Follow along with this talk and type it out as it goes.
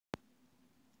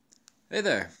Hey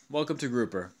there, welcome to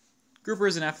Grouper. Grouper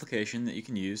is an application that you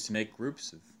can use to make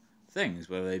groups of things,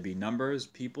 whether they be numbers,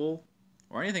 people,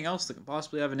 or anything else that can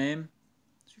possibly have a name.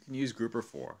 So you can use Grouper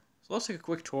for. So let's take a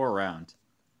quick tour around.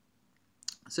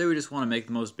 Say we just want to make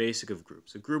the most basic of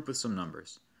groups, a group with some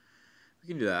numbers. We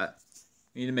can do that.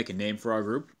 We need to make a name for our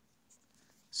group.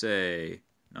 Say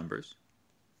numbers.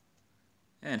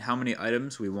 And how many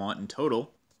items we want in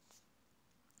total.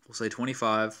 We'll say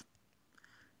 25.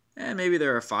 And maybe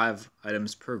there are 5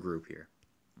 items per group here.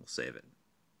 We'll save it.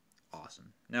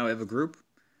 Awesome. Now we have a group.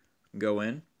 We can go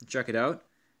in and check it out.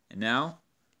 And now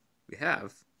we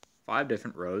have 5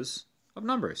 different rows of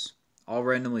numbers, all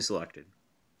randomly selected.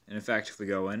 And in fact, if we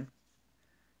go in,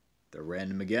 they're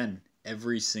random again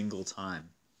every single time.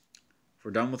 If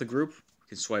we're done with a group, we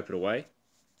can swipe it away.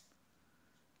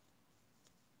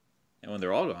 And when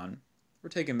they're all gone, we're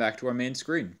taken back to our main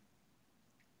screen.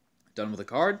 Done with a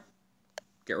card,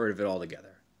 get rid of it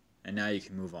altogether. And now you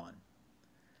can move on.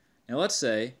 Now let's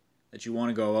say that you want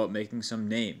to go out making some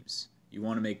names. You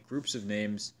want to make groups of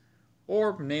names,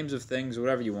 or names of things,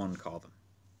 whatever you want to call them.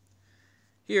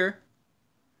 Here,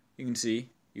 you can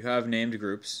see you have named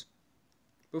groups.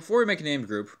 Before we make a named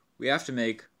group, we have to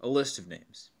make a list of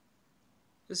names.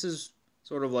 This is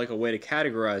sort of like a way to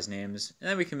categorize names, and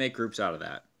then we can make groups out of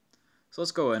that. So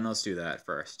let's go in and let's do that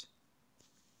first.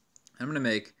 I'm going to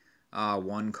make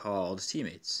one called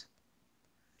Teammates.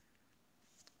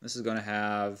 This is going to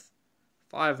have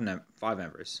 5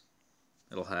 members.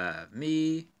 It'll have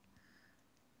me.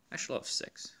 Actually, I'll have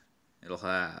 6. It'll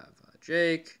have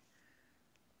Jake.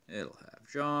 It'll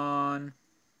have John.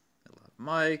 It'll have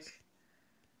Mike.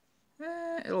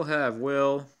 It'll have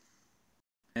Will.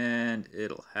 And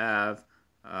it'll have,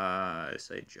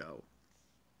 say, Joe.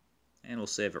 And we'll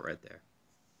save it right there.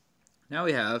 Now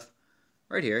we have,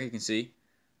 right here, you can see,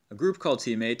 a group called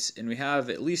Teammates, and we have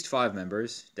at least 5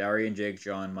 members, Darian, Jake,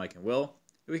 John, Mike, and Will.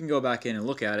 We can go back in and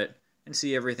look at it and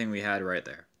see everything we had right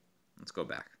there. Let's go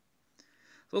back.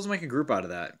 So let's make a group out of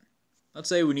that. Let's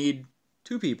say we need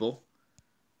 2 people,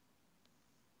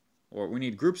 or we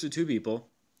need groups of 2 people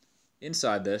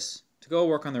inside this to go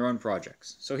work on their own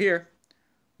projects. So here,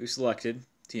 we've selected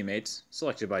Teammates,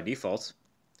 selected by default,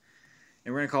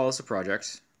 and we're going to call this a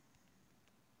project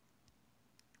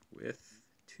with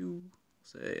 2.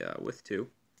 Say with 2.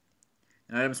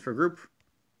 And items per group,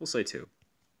 we'll say 2.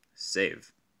 Save.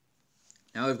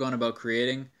 Now we've gone about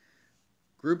creating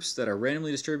groups that are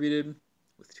randomly distributed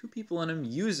with 2 people in them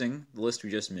using the list we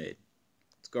just made.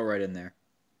 Let's go right in there.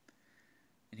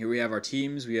 And here we have our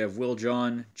teams. We have Will,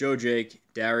 John, Joe, Jake,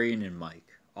 Darian, and Mike.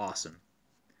 Awesome.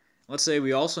 Let's say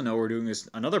we also know we're doing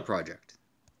another project,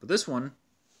 but this one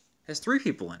has 3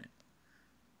 people in it.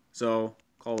 So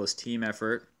call this team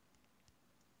effort.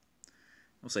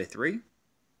 We'll say 3.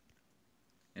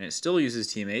 And it still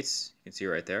uses Teammates. You can see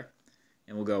right there.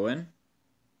 And we'll go in.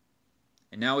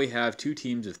 And now we have 2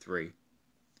 teams of 3.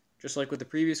 Just like with the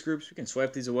previous groups, we can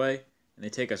swipe these away, and they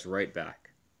take us right back.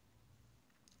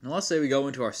 Now let's say we go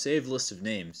into our saved list of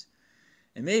names.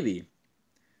 And maybe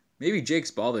Jake's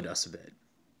bothered us a bit.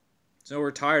 So we're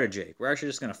tired of Jake. We're actually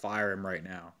just going to fire him right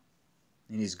now.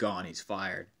 And he's gone. He's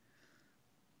fired.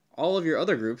 All of your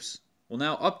other groups will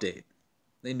now update.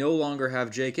 They no longer have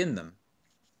Jake in them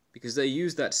because they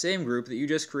use that same group that you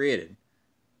just created.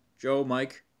 Joe,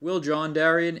 Mike, Will, John,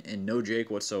 Darian, and no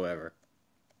Jake whatsoever.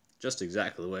 Just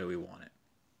exactly the way we want it.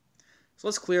 So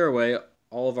let's clear away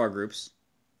all of our groups.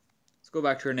 Let's go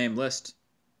back to our named list.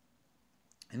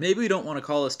 And maybe we don't want to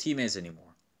call this Teammates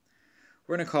anymore.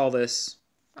 We're going to call this,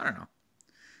 I don't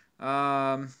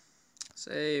know,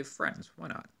 say Friends. Why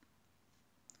not?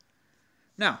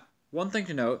 Now, one thing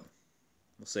to note,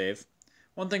 we'll save.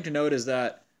 One thing to note is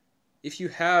that if you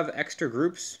have extra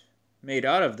groups made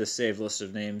out of this saved list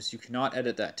of names, you cannot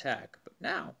edit that tag. But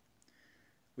now,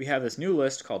 we have this new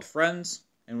list called Friends,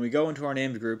 and we go into our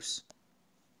named groups.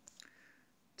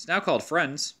 It's now called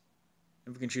Friends,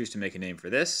 and we can choose to make a name for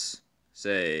this,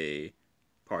 say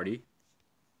Party.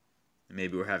 And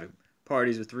maybe we're having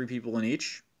parties with 3 people in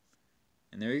each.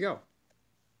 And there you go.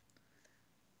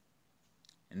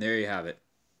 And there you have it.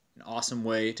 An awesome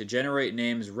way to generate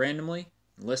names randomly,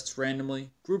 lists randomly,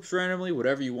 groups randomly,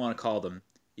 whatever you want to call them,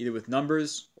 either with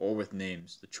numbers or with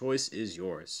names. The choice is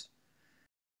yours.